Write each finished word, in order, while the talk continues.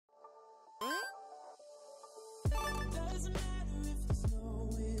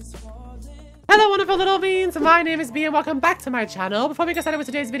Hello wonderful little beans, my name is Bea and welcome back to my channel. Before we get started with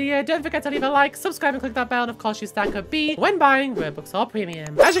today's video, don't forget to leave a like, subscribe and click that bell, and of course use STARCODE B when buying Roblox or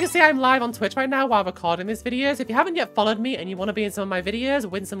Premium. As you can see, I'm live on Twitch right now while recording this video, so if you haven't yet followed me and you want to be in some of my videos,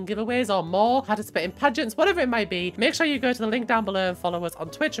 win some giveaways or more, participate in pageants, whatever it might be, make sure you go to the link down below and follow us on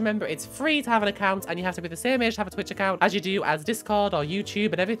Twitch. Remember, it's free to have an account and you have to be the same age to have a Twitch account as you do as Discord or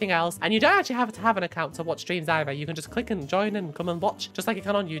YouTube and everything else, and you don't actually have to have an account to watch streams either. You can just click and join and come and watch just like you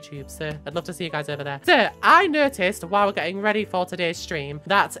can on YouTube, so I'd love to see you guys over there. So I noticed while we're getting ready for today's stream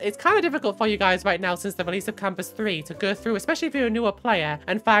that it's kind of difficult for you guys right now since the release of Campus 3 to go through, especially if you're a newer player,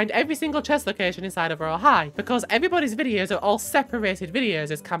 and find every single chest location inside of Royale High, because everybody's videos are all separated videos.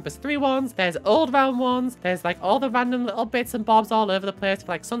 There's Campus 3 ones, there's old round ones, there's like all the random little bits and bobs all over the place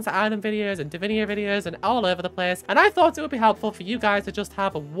for like Sunset Island videos and Divinia videos and all over the place, and I thought it would be helpful for you guys to just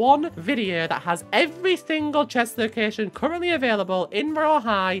have one video that has every single chest location currently available in Royale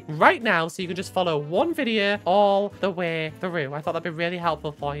High right now, so you can just follow one video all the way through. I thought that'd be really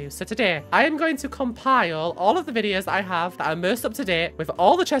helpful for you. So today I am going to compile all of the videos that I have that are most up to date with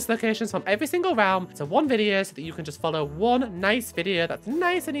all the chest locations from every single realm to one video, so that you can just follow one nice video that's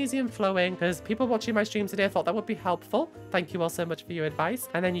nice and easy and flowing, because people watching my stream today thought that would be helpful. Thank you all so much for your advice.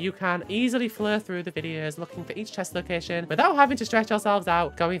 And then you can easily flow through the videos looking for each chest location without having to stretch yourselves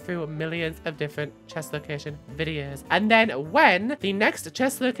out going through millions of different chest location videos. And then when the next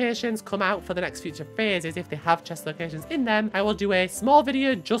chest locations come out for the next future phases, if they have chest locations in them, I will do a small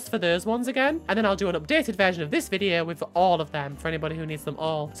video just for those ones again, and then I'll do an updated version of this video with all of them for anybody who needs them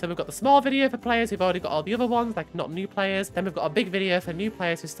all. So we've got the small video for players who've already got all the other ones, like not new players. Then we've got a big video for new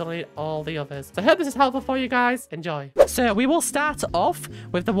players who still need all the others. So I hope this is helpful for you guys. Enjoy. So we will start off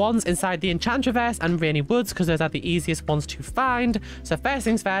with the ones inside the Enchantress and Rainy Woods, because those are the easiest ones to find. So first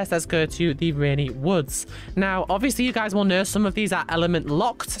things first, let's go to the Rainy Woods. Now obviously you guys will know some of these are element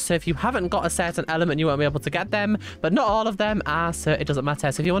locked, so if you haven't got a certain element you won't be able to get them, but not all of them are, so it doesn't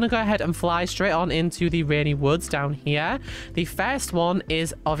matter. So if you want to go ahead and fly straight on into the Rainy Woods down here, the first one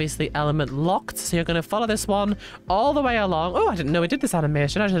is obviously element locked, so you're going to follow this one all the way along. Oh, I didn't know we did this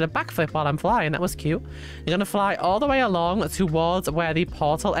animation. I did a backflip while I'm flying. That was cute. You're going to fly all the way along towards where the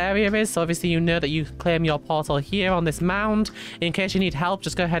portal area is. So obviously you know that you claim your portal here on this mound. In case you need help,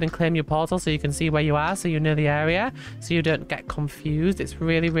 just go ahead and claim your portal so you can see where you are, so you know the area, so you don't get confused. It's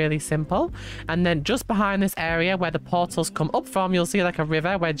really, really simple. And then just behind this area where the portals come up from, you'll see like a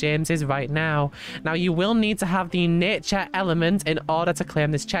river where James is right now. Now you will need to have the nature element in order to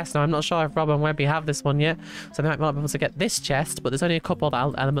claim this chest. Now I'm not sure if Rob and Webby have this one yet, so they might not be able to get this chest, but there's only a couple that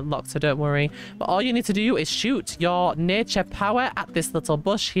are element locked, so don't worry. But all you need to do is shoot your nature power at this little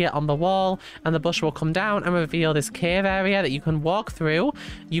bush here on the wall, and the bush will come down and reveal this cave area that you can walk through.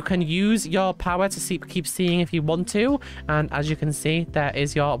 You can use your power to keep seeing if you want to, and as you can see, there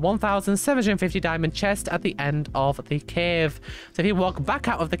is your 1,750 diamond chest at the end of the cave. So if you walk back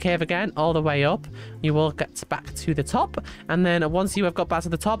out of the cave again all the way up, you will get back to the top, and then once you have got back to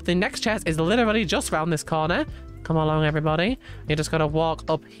the top, the next chest is literally just around this corner. Come along everybody, you're just gonna walk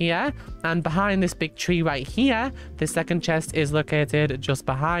up here, and behind this big tree right here, the second chest is located just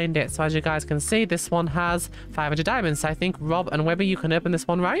behind it. So as you guys can see, this one has 500 diamonds. So I think Rob and Webby, you can open this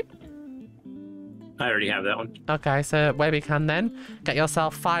one, right? I already have that one. Okay, so Webby can then get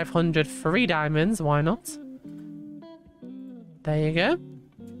yourself 500 free diamonds. Why not? There you go.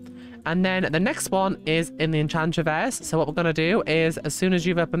 And then the next one is in the Enchantress. So what we're going to do is, as soon as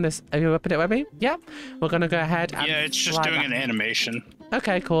you've opened this... Have you opened it, Webby? Yeah. We're going to go ahead and... Yeah, it's just doing an animation.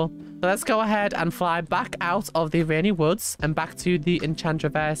 Okay, cool. So let's go ahead and fly back out of the Rainy Woods and back to the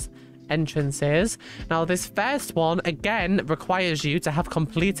Enchantress entrances. Now this first one again requires you to have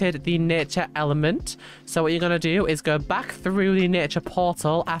completed the nature element. So what you're going to do is go back through the nature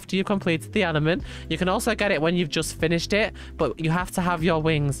portal after you've completed the element. You can also get it when you've just finished it, but you have to have your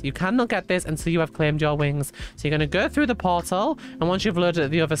wings. You cannot get this until you have claimed your wings. So you're going to go through the portal, and once you've loaded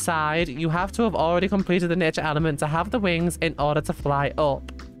at the other side, you have to have already completed the nature element to have the wings in order to fly up.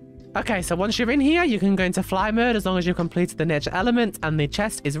 Okay, so once you're in here, you can go into fly mode as long as you've completed the nature element, and the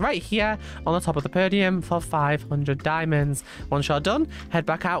chest is right here on the top of the podium for 500 diamonds. Once you're done, head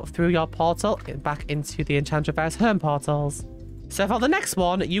back out through your portal, back into the Enchantress home portals. So for the next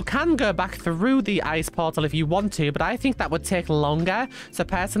one, you can go back through the ice portal if you want to, but I think that would take longer. So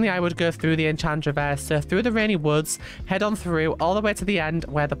personally, I would go through the Enchantress, so through the Rainy Woods, head on through all the way to the end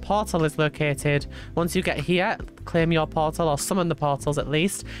where the portal is located. Once you get here, claim your portal, or summon the portals at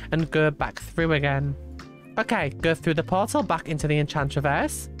least, and go back through again. Okay, go through the portal back into the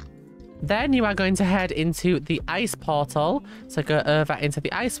Enchantress. Then you are going to head into the ice portal. So go over into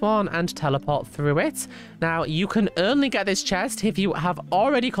the ice one and teleport through it. Now, you can only get this chest if you have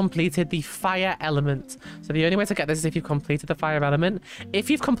already completed the fire element. So the only way to get this is if you've completed the fire element. If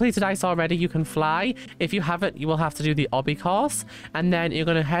you've completed ice already, you can fly. If you haven't, you will have to do the obby course. And then you're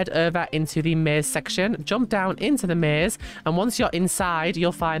going to head over into the maze section, jump down into the maze. And once you're inside,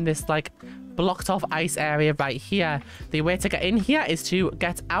 you'll find this like blocked off ice area right here. The way to get in here is to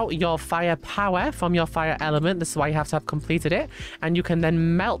get out your fire power from your fire element. This is why you have to have completed it. And you can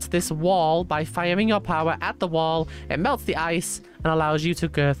then melt this wall by firing your power at the wall. It melts the ice and allows you to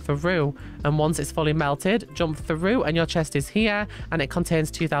go through. And once it's fully melted, jump through and your chest is here and it contains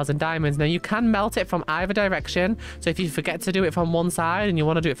 2,000 diamonds. Now you can melt it from either direction. So if you forget to do it from one side and you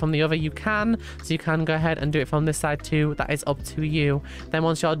want to do it from the other, you can. So you can go ahead and do it from this side too. That is up to you. Then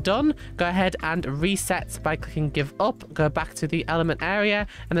once you're done, go ahead and reset by clicking give up. Go back to the element area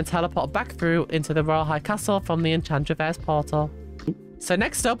and then teleport back through into the Royal High Castle from the Enchantress portal. So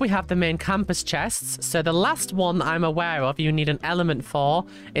next up, we have the main campus chests. So the last one I'm aware of you need an element for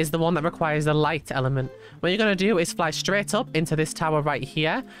is the one that requires a light element. What you're going to do is fly straight up into this tower right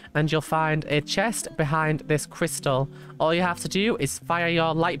here, and you'll find a chest behind this crystal. All you have to do is fire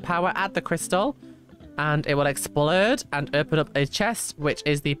your light power at the crystal, and it will explode and open up a chest, which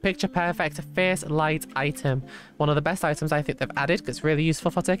is the picture perfect face light item. One of the best items I think they've added, because it's really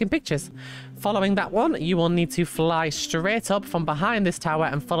useful for taking pictures. Following that one, you will need to fly straight up from behind this tower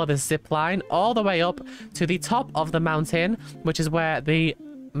and follow the zip line all the way up to the top of the mountain, which is where the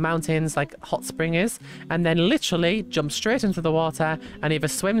mountains like hot spring is, and then literally jump straight into the water and either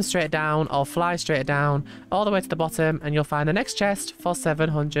swim straight down or fly straight down all the way to the bottom, and you'll find the next chest for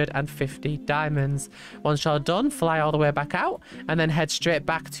 750 diamonds. Once you're done, fly all the way back out and then head straight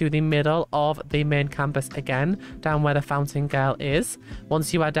back to the middle of the main campus again, down where the fountain girl is.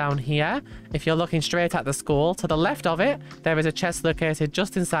 Once you are down here, if you're looking straight at the school, to the left of it there is a chest located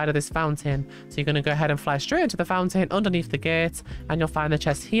just inside of this fountain. So you're going to go ahead and fly straight into the fountain underneath the gate, and you'll find the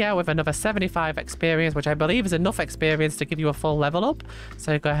chest here with another 75 experience, which I believe is enough experience to give you a full level up.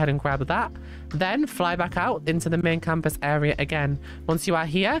 So go ahead and grab that. Then fly back out into the main campus area again. Once you are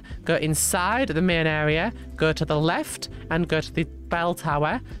here, go inside the main area, go to the left and go to the bell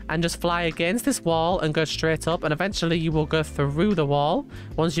tower and just fly against this wall and go straight up, and eventually you will go through the wall.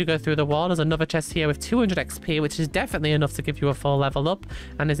 Once you go through the wall, there's another chest here with 200 XP, which is definitely enough to give you a full level up,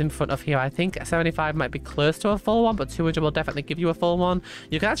 and is in front of here. I think 75 might be close to a full one, but 200 will definitely give you a full one.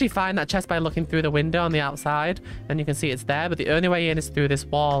 You can actually find that chest by looking through the window on the outside, and you can see it's there, but the only way in is through this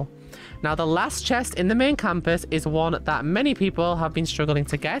wall. Now, the last chest in the main campus is one that many people have been struggling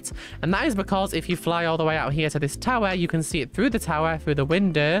to get, and that is because if you fly all the way out here to this tower, you can see it through the tower, through the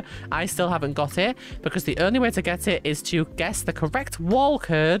window. I still haven't got it, because the only way to get it is to guess the correct wall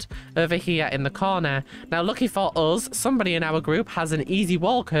code over here in the corner. Now, lucky for us, somebody in our group has an easy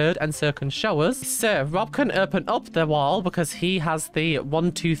wall code and so can show us. So, Rob can open up the wall because he has the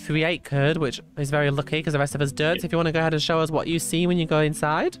 1238 code, which is very lucky because the rest of us don't. So if you want to go ahead and show us what you see when you go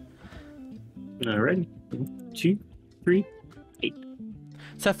inside. Alright. 1, 2, 3, 8.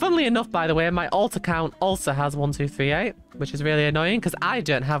 So funnily enough, by the way, my alt account also has 1238, which is really annoying because I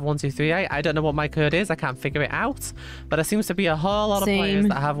don't have 1238. I don't know what my code is. I can't figure it out. But there seems to be a whole lot of players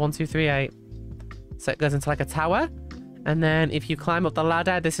that have 1238. So it goes into like a tower. And then if you climb up the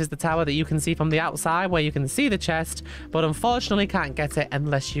ladder, this is the tower that you can see from the outside where you can see the chest, but unfortunately can't get it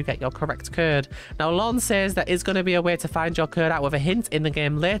unless you get your correct code. Now, Lon says there is going to be a way to find your code out with a hint in the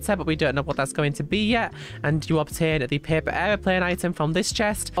game later, but we don't know what that's going to be yet. And you obtain the paper airplane item from this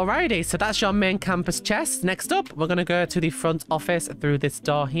chest. Alrighty, so that's your main campus chest. Next up, we're going to go to the front office through this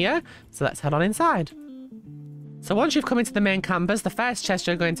door here. So let's head on inside. So once you've come into the main campus, the first chest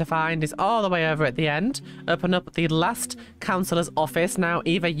you're going to find is all the way over at the end. Open up the last counselor's office. Now,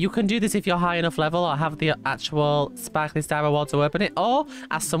 either you can do this if you're high enough level or have the actual Sparkly Star Award to open it, or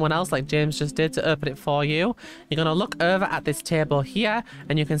ask someone else like James just did to open it for you. You're going to look over at this table here,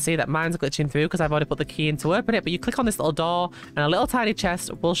 and you can see that mine's glitching through because I've already put the key in to open it, but you click on this little door, and a little tiny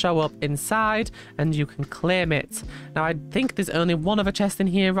chest will show up inside, and you can claim it. Now, I think there's only one other chest in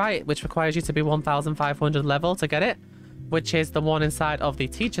here, right, which requires you to be 1,500 level to get it, which is the one inside of the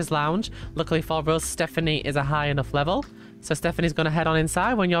teacher's lounge. Luckily for us, Stephanie is a high enough level. So Stephanie's going to head on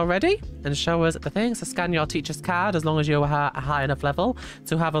inside when you're ready and show us the thing. So scan your teacher's card as long as you're a high enough level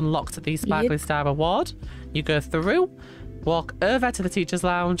to have unlocked the Sparkly Star Award. You go through, walk over to the teacher's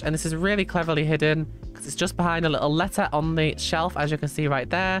lounge, and this is really cleverly hidden because it's just behind a little letter on the shelf, as you can see right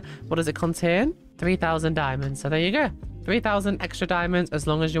there. What does it contain? 3,000 diamonds. So there you go. 3,000 extra diamonds as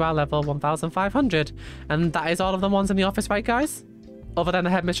long as you are level 1,500. And that is all of the ones in the office, right, guys? other than the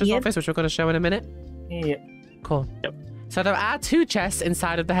headmistress office, which we're going to show in a minute? Yeah. Cool. Yep. So there are 2 chests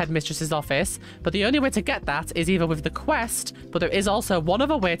inside of the headmistress's office, but the only way to get that is either with the quest, but there is also one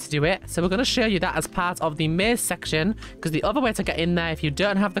other way to do it. So we're going to show you that as part of the maze section, because the other way to get in there if you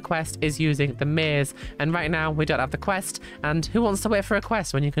don't have the quest is using the maze. And right now we don't have the quest, and who wants to wait for a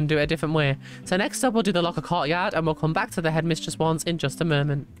quest when you can do it a different way? So next up we'll do the locker courtyard, and we'll come back to the headmistress ones in just a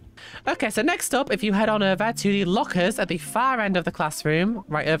moment. Okay, so next up, if you head on over to the lockers at the far end of the classroom,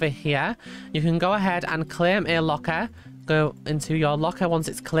 right over here, you can go ahead and claim a locker. Go into your locker once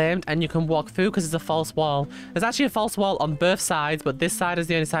it's claimed, and you can walk through because it's a false wall. There's actually a false wall on both sides, but this side is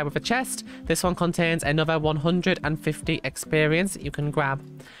the only side with a chest. This one contains another 150 experience that you can grab.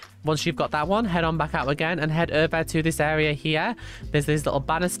 Once you've got that one, head on back out again and head over to this area here. There's these little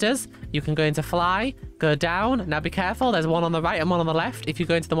banisters. You can go into fly, go down. Now be careful, there's one on the right and one on the left. If you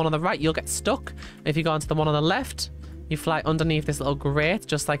go into the one on the right, you'll get stuck. If you go into the one on the left, you fly underneath this little grate,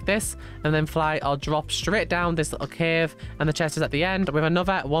 just like this, and then fly or drop straight down this little cave, and the chest is at the end with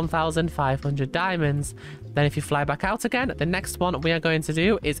another 1,500 diamonds. Then if you fly back out again, the next one we are going to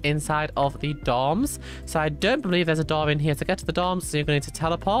do is inside of the dorms. So I don't believe there's a door in here to get to the dorms, so you're going to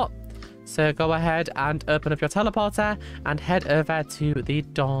teleport. So go ahead and open up your teleporter and head over to the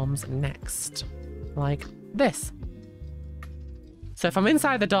dorms next, like this. So from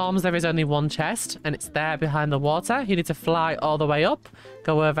inside the dorms, there is only one chest, and it's there behind the water. You need to fly all the way up,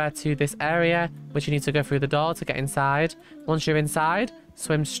 go over to this area, which you need to go through the door to get inside. Once you're inside,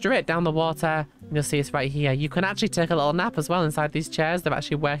 swim straight down the water, and you'll see it's right here. You can actually take a little nap as well inside these chairs. They're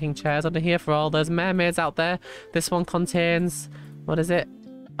actually working chairs under here for all those mermaids out there. This one contains, what is it?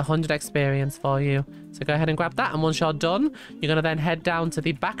 100 experience for you. So go ahead and grab that, and once you're done, you're going to then head down to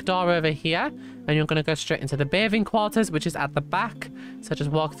the back door over here, and you're going to go straight into the bathing quarters, which is at the back. So just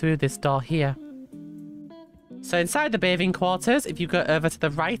walk through this door here. So inside the bathing quarters, if you go over to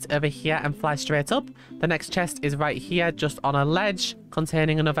the right over here and fly straight up, the next chest is right here, just on a ledge,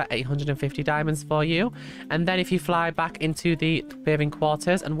 containing another 850 diamonds for you. And then if you fly back into the bathing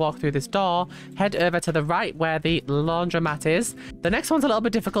quarters and walk through this door, head over to the right where the laundromat is. The next one's a little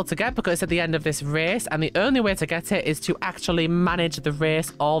bit difficult to get because it's at the end of this race, and the only way to get it is to actually manage the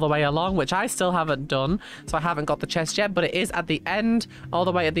race all the way along, which I still haven't done, so I haven't got the chest yet, but it is at the end, all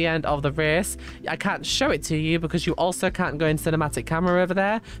the way at the end of the race. I can't show it to you because you also can't go in cinematic camera over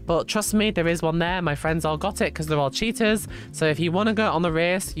there, but trust me, there is one there. My friends all got it because they're all cheaters. So if you want to go on the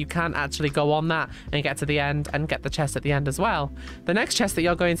race, you can actually go on that and get to the end and get the chest at the end as well. The next chest that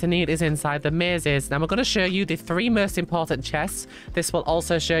you're going to need is inside the mazes. Now we're going to show you the 3 most important chests. This will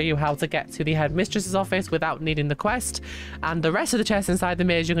also show you how to get to the headmistress's office without needing the quest, and the rest of the chests inside the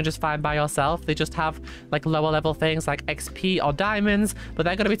maze you can just find by yourself. They just have like lower level things like XP or diamonds, but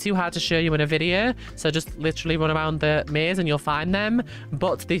they're going to be too hard to show you in a video, so just literally run around the maze and you'll find them.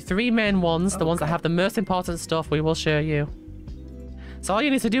 But the 3 main ones, the ones that have the most important stuff, we will show you. So all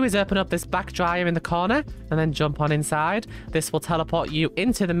you need to do is open up this back dryer in the corner and then jump on inside. This will teleport you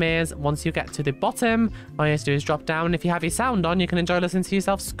into the maze. Once you get to the bottom, all you have to do is drop down. And if you have your sound on, you can enjoy listening to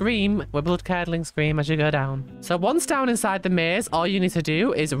yourself scream, a blood-curdling scream as you go down. So once down inside the maze, all you need to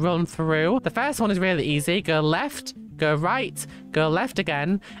do is run through. The first one is really easy. Go left, go right, go left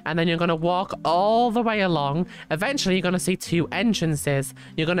again, and then you're going to walk all the way along. Eventually, you're going to see 2 entrances.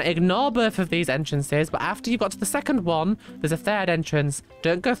 You're going to ignore both of these entrances, but after you got to the second one, there's a 3rd entrance.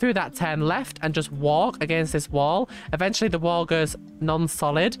 Don't go through that, turn left and just walk against this wall. Eventually, the wall goes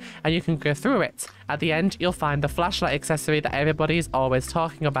non-solid, and you can go through it. At the end, you'll find the flashlight accessory that everybody is always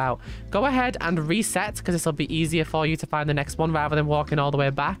talking about. Go ahead and reset, because this will be easier for you to find the next one rather than walking all the way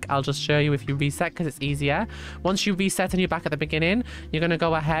back. I'll just show you if you reset, because it's easier. Once you reset and you're back at the beginning, you're going to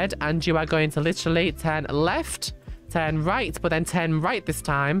go ahead and you are going to literally turn left, turn right, but then turn right this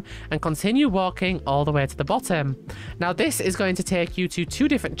time and continue walking all the way to the bottom. Now this is going to take you to 2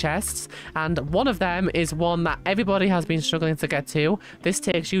 different chests, and one of them is one that everybody has been struggling to get to. This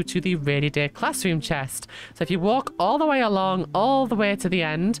takes you to the rainy day classroom chest. So if you walk all the way along, all the way to the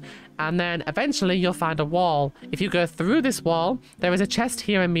end, and then eventually you'll find a wall. If you go through this wall, there is a chest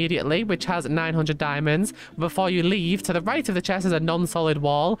here immediately, which has 900 diamonds. Before you leave, to the right of the chest is a non-solid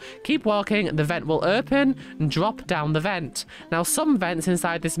wall. Keep walking, the vent will open, and drop down the vent. Now, some vents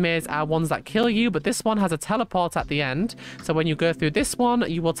inside this maze are ones that kill you, but this one has a teleport at the end. So when you go through this one,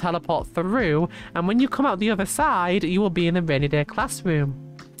 you will teleport through, and when you come out the other side, you will be in the rainy day classroom.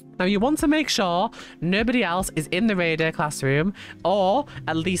 Now, you want to make sure nobody else is in the radio classroom, or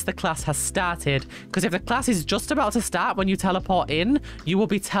at least the class has started. Because if the class is just about to start when you teleport in, you will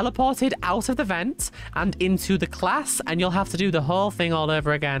be teleported out of the vent and into the class, and you'll have to do the whole thing all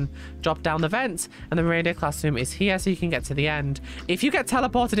over again. Drop down the vent, and the radio classroom is here so you can get to the end. If you get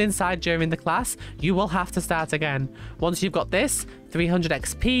teleported inside during the class, you will have to start again. Once you've got this, 300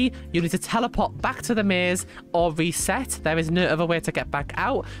 XP, you need to teleport back to the maze or reset. There is no other way to get back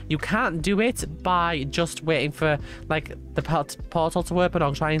out. You can't do it by just waiting for like the portal to open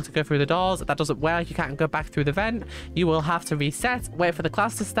or trying to go through the doors. That doesn't work. You can't go back through the vent. You will have to reset, wait for the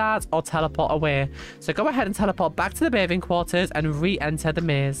class to start, or teleport away. So go ahead and teleport back to the bathing quarters and re-enter the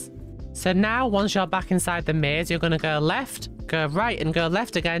maze. So now, once you're back inside the maze, you're going to go left, go right, and go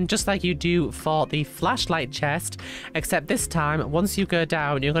left again, just like you do for the flashlight chest, except this time, once you go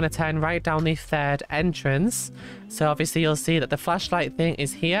down, you're going to turn right down the third entrance. So obviously you'll see that the flashlight thing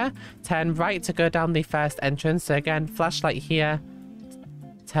is here. Turn right to go down the first entrance. So again, flashlight here.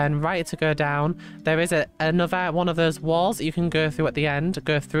 Turn right to go down. There is another one of those walls that you can go through at the end.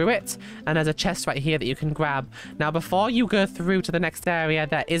 Go through it, and there's a chest right here that you can grab. Now, before you go through to the next area,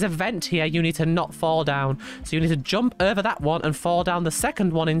 there is a vent here you need to not fall down. So you need to jump over that one and fall down the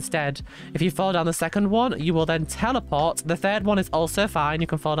second one instead. If you fall down the second one, you will then teleport. The third one is also fine. You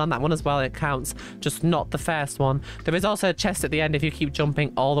can fall down that one as well. It counts, just not the first one. There is also a chest at the end if you keep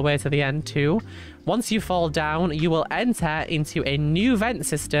jumping all the way to the end too. Once you fall down, you will enter into a new vent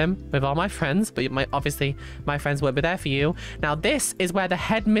system with all my friends, but obviously my friends won't be there for you. Now, this is where the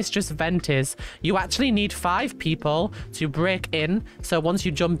headmistress vent is. You actually need 5 people to break in. So once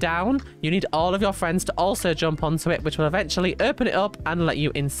you jump down, you need all of your friends to also jump onto it, which will eventually open it up and let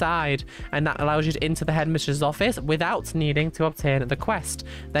you inside. And that allows you to enter the headmistress office without needing to obtain the quest.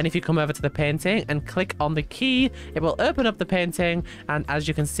 Then if you come over to the painting and click on the key, it will open up the painting. And as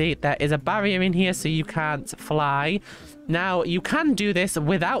you can see, there is a barrier in here, so you can't fly. Now, you can do this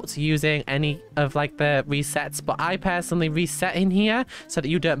without using any of like the resets, but I personally reset in here so that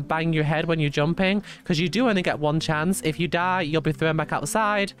you don't bang your head when you're jumping, because you do only get one chance. If you die, you'll be thrown back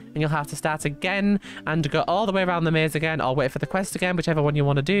outside and you'll have to start again and go all the way around the maze again, or wait for the quest again, whichever one you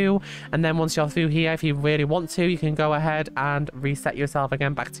want to do. And then once you're through here, if you really want to, you can go ahead and reset yourself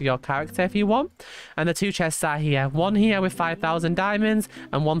again back to your character if you want. And the 2 chests are here, one here with 5,000 diamonds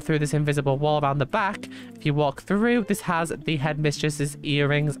and one through this invisible wall around the back. If you walk through, this has the headmistress's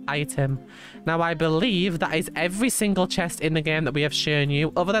earrings item. Now, I believe that is every single chest in the game that we have shown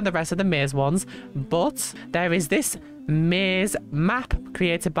you, other than the rest of the maze ones, but there is this maze map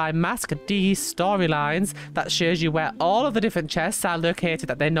created by Mask D Storylines that shows you where all of the different chests are located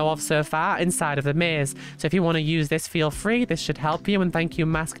that they know of so far inside of the maze. So if you want to use this, feel free. This should help you, and thank you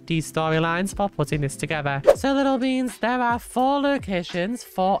Mask D Storylines for putting this together. So little beans, there are 4 locations,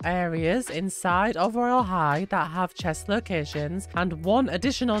 4 areas inside of Royale High that have chest locations, and 1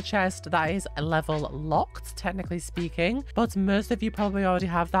 additional chest that is level locked, technically speaking, but most of you probably already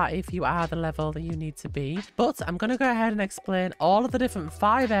have that if you are the level that you need to be. But I'm going to go ahead and explain all of the different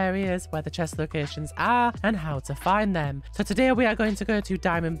 5 areas where the chest locations are and how to find them. So today we are going to go to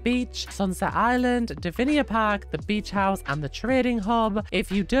Diamond Beach, Sunset Island, Divinia Park, the Beach House, and the Trading Hub.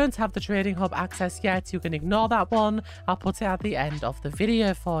 If you don't have the Trading Hub access yet, you can ignore that one. I'll put it at the end of the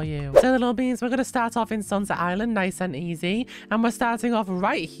video for you. So little beans, we're going to start off in Sunset Island, nice and easy, and we're starting off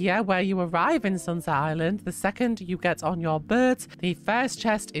right here where you arrive in Sunset Island. The second you get on your boat, the first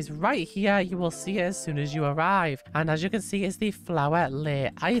chest is right here. You will see it as soon as you arrive. And as you can see, it's the flower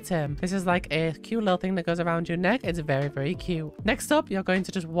lay item. This is like a cute little thing that goes around your neck. It's very, very cute. Next up, you're going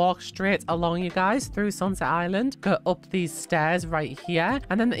to just walk straight along, you guys, through Sunset Island. Go up these stairs right here.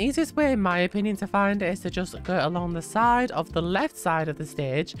 And then the easiest way, in my opinion, to find it is to just go along the side of the left side of the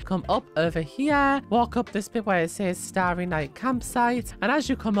stage. Come up over here. Walk up this bit where it says Starry Night Campsite. And as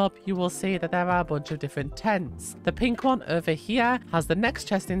you come up, you will see that there are a bunch of different tents. The pink one over here has the next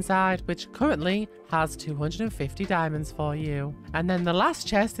chest inside, which currently has 250 diamonds for you. And then the last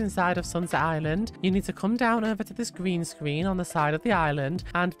chest inside of Sunset Island, you need to come down over to this green screen on the side of the island.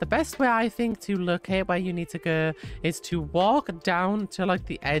 And the best way I think to locate where you need to go is to walk down to like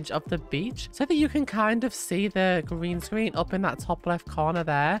the edge of the beach so that you can kind of see the green screen up in that top left corner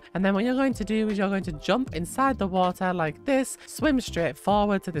there. And then what you're going to do is you're going to jump inside the water like this, swim straight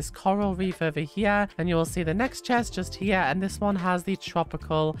forward to this coral reef over here, and you will see the next chest just here. And this one has the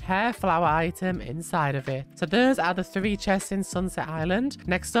tropical hair flower item inside of it. So those are the 3 chests in Sunset Island.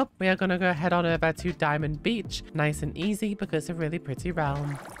 Next up, we are going to go head on over to Diamond Beach. Nice and easy because it's a really pretty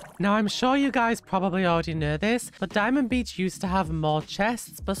realm. Now, I'm sure you guys probably already know this, but Diamond Beach used to have more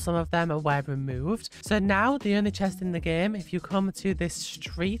chests, but some of them were removed. So now the only chest in the game, if you come to this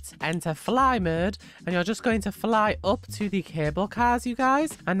street, enter fly mode, and you're just going to fly up to the cable cars, you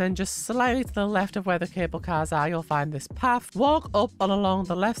guys, and then just slightly to the left of where the cable cars are, you'll find this path. Walk up and along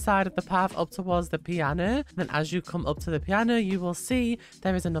the left side of the path up towards the piano. Then as you come up to the piano, you will see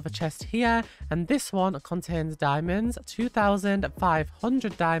there is another chest here, and this one contains diamonds,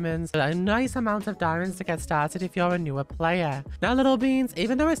 2,500 diamonds, a nice amount of diamonds to get started if you're a newer player. Now, little beans,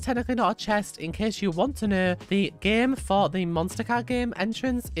 even though it's technically not a chest, in case you want to know, the game for the Monster Cat game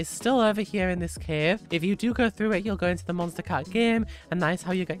entrance is still over here in this cave. If you do go through it, you'll go into the Monster Cat game, and that's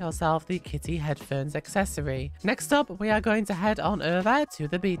how you get yourself the kitty headphones accessory. Next up, we are going to head on over to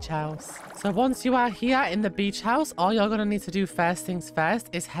the beach house. So once you are here in the beach house, all you're going to need to do first things first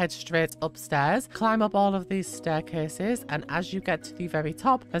is head straight upstairs, climb up all of these staircases, and as you get to the very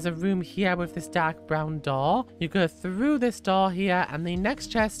top, there's a room here with this dark brown door. You go through this door here, and the next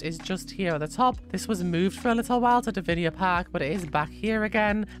chest is just here at the top. This was moved for a little while to Divinia Park, but it is back here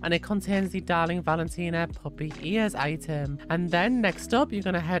again, and it contains the Darling Valentina puppy ears item. And then next up, you're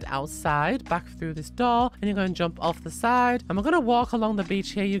going to head outside, back through this door, and you're going to jump off the side, and we're going to walk along the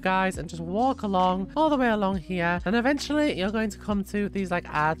beach here, you guys, and just walk along all the way along here, and eventually you're going to come to these like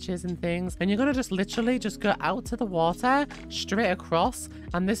arches and things, and you're going to just literally just go out to the water straight across,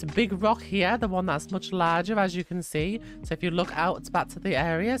 and this big rock here, the one that's much larger, as you can see, so if you look out back to the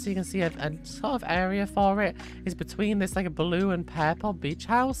area, so you can see a sort of area for it is between this like a blue and purple beach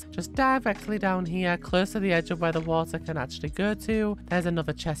house, just directly down here close to the edge of where the water can actually go to. There's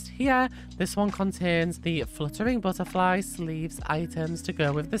another chest here. This one contains the fluttering butterfly sleeves items to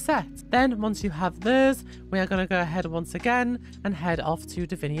go with the set. Then once you have those, we are going to go ahead once again and head off to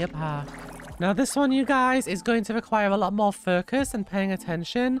Divinia Park. Now this one, you guys, is going to require a lot more focus and paying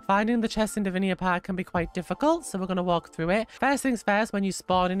attention. Finding the chest in Divinia Park can be quite difficult, so we're going to walk through it. First things first, when you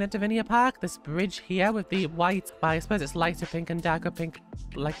spawn in at Divinia Park, this bridge here with the white, well, I suppose it's lighter pink and darker pink,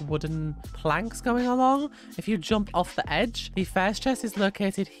 like wooden planks going along. If you jump off the edge, the first chest is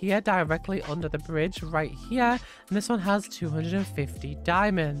located here directly under the bridge right here, and this one has 250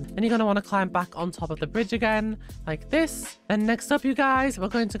 diamonds. And you're going to want to climb back on top of the bridge again, like this. Then next up, you guys, we're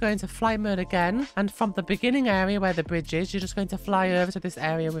going to go into flight mode again, and from the beginning area where the bridge is, you're just going to fly over to this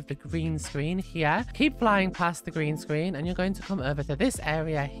area with the green screen here. Keep flying past the green screen, and you're going to come over to this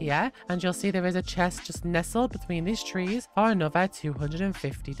area here, and you'll see there is a chest just nestled between these trees for another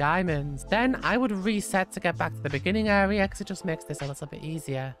 250 diamonds. Then I would reset to get back to the beginning area because it just makes this a little bit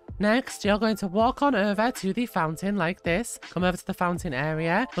easier. Next, you're going to walk on over to the fountain like this. Come over to the fountain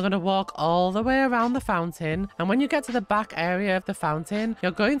area. We're going to walk all the way around the fountain, and when you get to the back area of the fountain,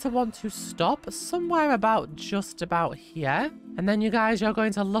 you're going to want to stop somewhere about just about here. And then you guys, you're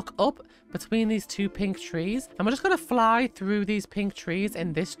going to look up between these two pink trees, and we're just going to fly through these pink trees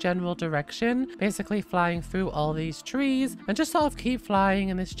in this general direction, basically flying through all these trees and just sort of keep flying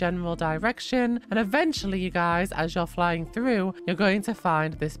in this general direction. And eventually, you guys, as you're flying through, you're going to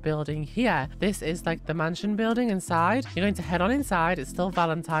find this building here. This is like the mansion building inside. You're going to head on inside. It's still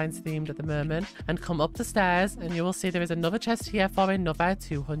Valentine's themed at the moment, and come up the stairs, and you will see there is another chest here for another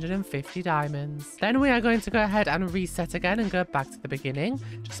 250 diamonds. Then we are going to go ahead and reset again and go back to the beginning.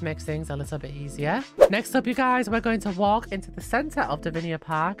 Just makes things a little bit easier. Next up, you guys, we're going to walk into the center of Divinia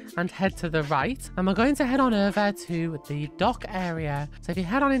Park and head to the right, and we're going to head on over to the dock area. So if you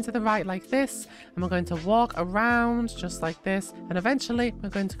head on into the right like this, and we're going to walk around just like this, and eventually we're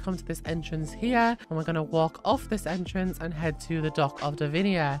going to come to this entrance here, and we're going to walk off this entrance and head to the dock of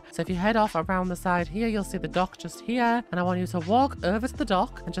Divinia. So if you head off around the side here, you'll see the dock just here, and I want you to walk over to the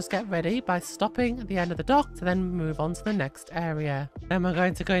dock and just get ready by stopping at the end of the dock to then move on to the next area. Then we're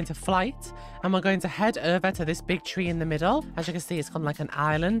going to go into flight, and we're going to head over to this big tree in the middle. As you can see, it's got like an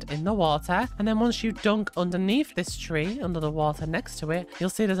island in the water, and then once you dunk underneath this tree, under the water next to it, you'll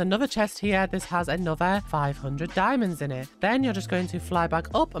see there's another chest here. This has another 500 diamonds in it. Then you're just going to fly back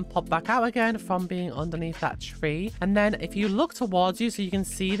up and pop back out again from being underneath that tree, and then if you look towards you so you can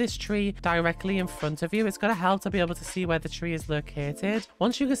see this tree directly in front of you, it's going to help to be able to see where the tree is located.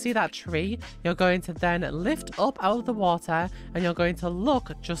 Once you can see that tree, you're going to then lift up out of the water, and you're going to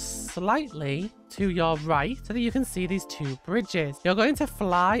look just slightly to your right so that you can see these two bridges. You're going to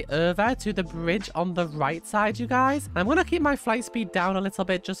fly over to the bridge on the right side, you guys. I'm going to keep my flight speed down a little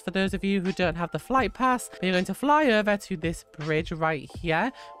bit just for those of you who don't have the flight pass. But you're going to fly over to this bridge right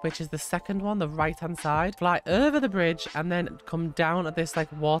here, which is the second one, the right-hand side. Fly over the bridge and then come down at this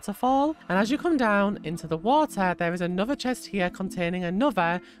like waterfall. And as you come down into the water, there is another chest here containing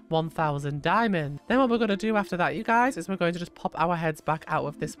another 1,000 diamonds. Then what we're going to do after that, you guys, is we're going to just pop our heads back out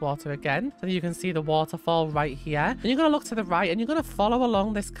of this water again so that you can see the waterfall right here. And you're going to look to the right and you're going to follow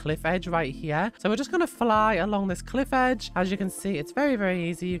along this cliff edge right here. So we're just going to fly along this cliff edge. As you can see, it's very, very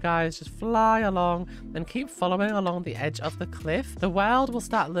easy, you guys. Just fly along and keep following along the edge of the cliff. The world will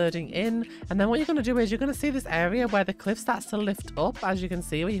start loading in, and then what you're going to do is you're going to see this area where the cliff starts to lift up, as you can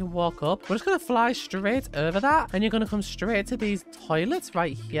see, where you can walk up. We're just going to fly straight over that, and you're going to come straight to these toilets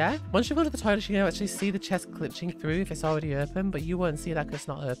right here. Once you go to the toilets, you can actually see the chest glitching through if it's already open, but you won't see that because it's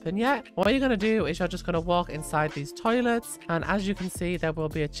not open yet. What you're going to do is you're just going to walk inside these toilets, and as you can see, there will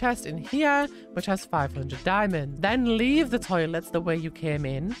be a chest in here which has 500 diamonds. Then leave the toilets the way you came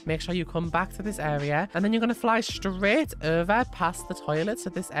in. Make sure you come back to this area, and then you're going to fly straight over past the toilets to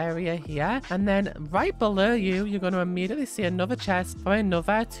this area here, and then right below you, you're going to immediately see another chest for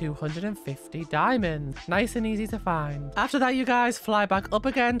another 250 diamonds. Nice and easy to find. After that, you guys fly back up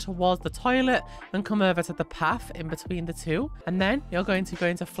again towards the toilet and come over to the path in between the two, and then you're going to go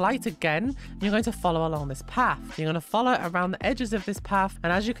into flight again, and you're going to follow along this path. You're going to follow around the edges of this path,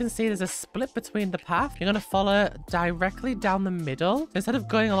 and as you can see, there's a split between the path. You're going to follow directly down the middle. Instead of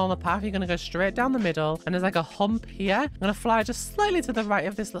going along the path, you're going to go straight down the middle, and there's like a hump here. I'm going to fly just slightly to the right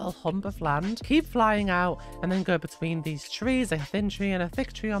of this little hump of land. Keep flying out and then go between these trees, a thin tree and a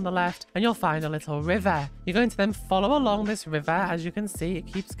thick tree on the left, and you'll find a little river. You're going to then follow along this river. As you can see, it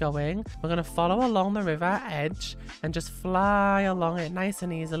keeps going. We're going to follow along the river edge and just fly along it nice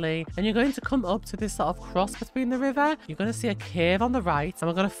and easily, and you're going to come up to this sort of cross between the river. You're going to see a cave on the right, and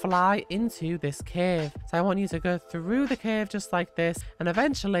we're going to fly into this cave. So I want you to go through the cave just like this, and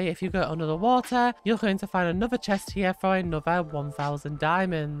eventually if you go under the water, you're going to find another chest here for another 1,000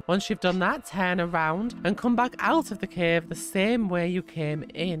 diamonds. Once you've done that, turn around and come back out of the cave the same way you came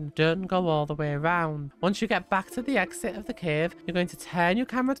in. Don't go all the way around. Once you get back to the exit of the cave, you're going to turn your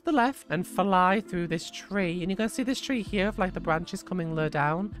camera to the left and fly through this tree, and you're going to see this tree here with like the branches coming low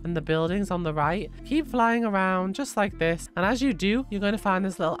down and the buildings on the right. Keep flying around just like this, and as you do, you're going to find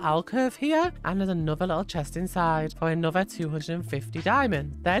this little alcove here, and there's another little chest inside for another 250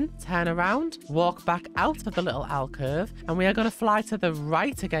 diamonds. Then turn around, walk back out of the little alcove, and we are going to fly to the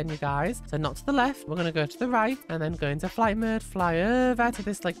right again, you guys. So not to the left, we're going to go to the right and then go into flight mode, fly over to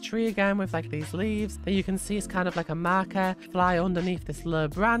this like tree again with like these leaves that you can see is kind of like a marker. Fly underneath this low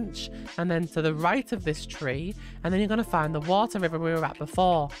branch and then to the right of this tree, and then you're going to find the water river we were at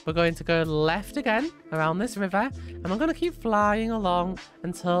before. We're going to go left again around this river, and we're going to keep flying along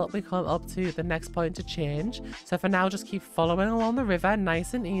until we come up to the next point to change. So for now, just keep following along the river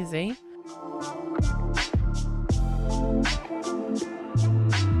nice and easy.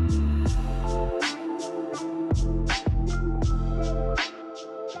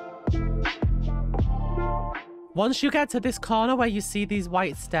 Once you get to this corner where you see these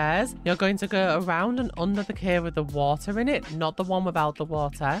white stairs, you're going to go around and under the cave with the water in it, not the one without the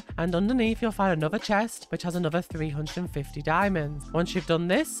water. And underneath, you'll find another chest, which has another 350 diamonds. Once you've done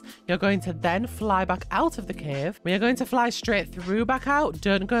this, you're going to then fly back out of the cave. We are going to fly straight through back out.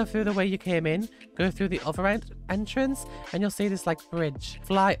 Don't go through the way you came in. Go through the other entrance, and you'll see this like bridge.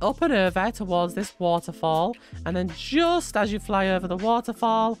 Fly up and over towards this waterfall, and then just as you fly over the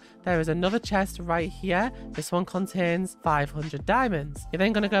waterfall, there is another chest right here. This one contains 500 diamonds. You're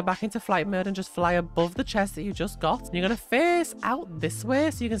then going to go back into flight mode and just fly above the chest that you just got. And you're going to face out this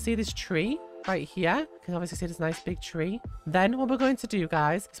way so you can see this tree right here. You can obviously see this nice big tree. Then what we're going to do,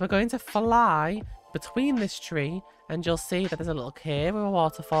 guys, is we're going to fly between this tree, and you'll see that there's a little cave with a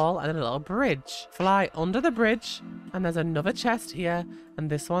waterfall and a little bridge. Fly under the bridge, and there's another chest here, and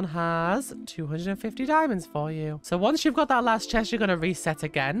this one has 250 diamonds for you. So once you've got that last chest, you're going to reset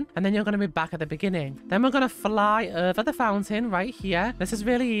again, and then you're going to be back at the beginning. Then we're going to fly over the fountain right here. This is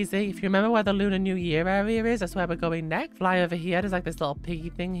really easy. If you remember where the Lunar New Year area is, that's where we're going next. Fly over here. There's like this little piggy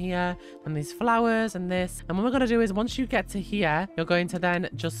thing here, and these flowers and this. And what we're going to do is once you get to here, you're going to then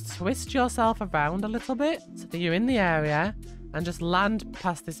just twist yourself around a little bit so that you're in the area, and just land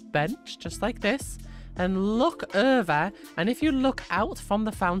past this bench just like this, and look over. And if you look out from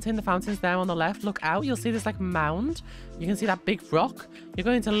the fountain's there on the left, look out, you'll see this like mound. you can see that big rock. You're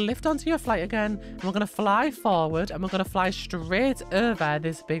going to lift onto your flight again, and we're going to fly forward, and we're going to fly straight over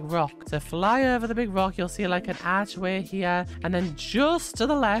this big rock. So fly over the big rock. You'll see like an archway here, and then just to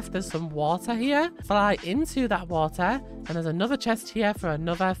the left, there's some water here. Fly into that water, and there's another chest here for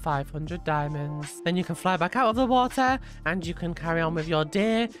another 500 diamonds. Then you can fly back out of the water, and you can carry on with your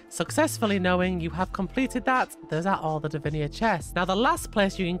day, successfully knowing you have completed that. Those are all the Divinia chests. Now, the last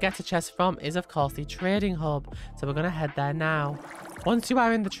place you can get a chest from is, of course, the trading hub. So we're going to head there now. Once you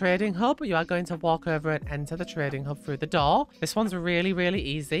are in the trading hub, you are going to walk over and enter the trading hub through the door. This one's really, really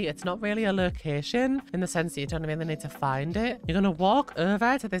easy. It's not really a location in the sense that you don't really need to find it. You're going to walk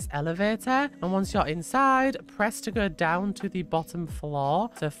over to this elevator, and once you're inside, press to go down to the bottom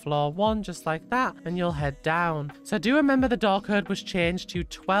floor. So floor 1, just like that, and you'll head down. So do remember the door code was changed to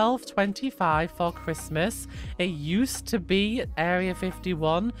 1225 for Christmas. It used to be Area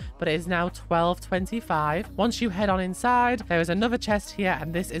 51, but it is now 1225. Once you head on inside, there is another chest here,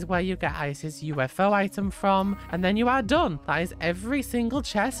 and this is where you get Ice's UFO item from, and then you are done. That is every single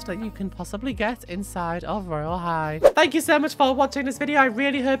chest that you can possibly get inside of Royale High. Thank you so much for watching this video. I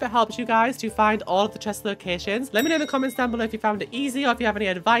really hope it helps you guys to find all of the chest locations. Let me know in the comments down below if you found it easy, or if you have any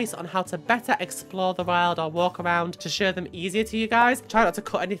advice on how to better explore the wild or walk around to show them easier to you guys. Try not to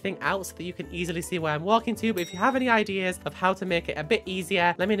cut anything out so that you can easily see where I'm walking to, but if you have any ideas of how to make it a bit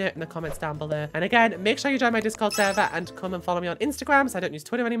easier, let me know in the comments down below. And again, make sure you join my Discord server and come and follow me on Instagram, so I don't use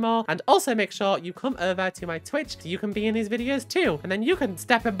Twitter anymore. And also make sure you come over to my Twitch so you can be in these videos too. And then you can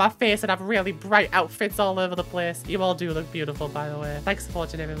step in my face and have really bright outfits all over the place. You all do look beautiful, by the way. Thanks for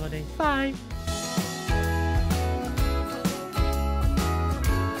watching, everybody. Bye.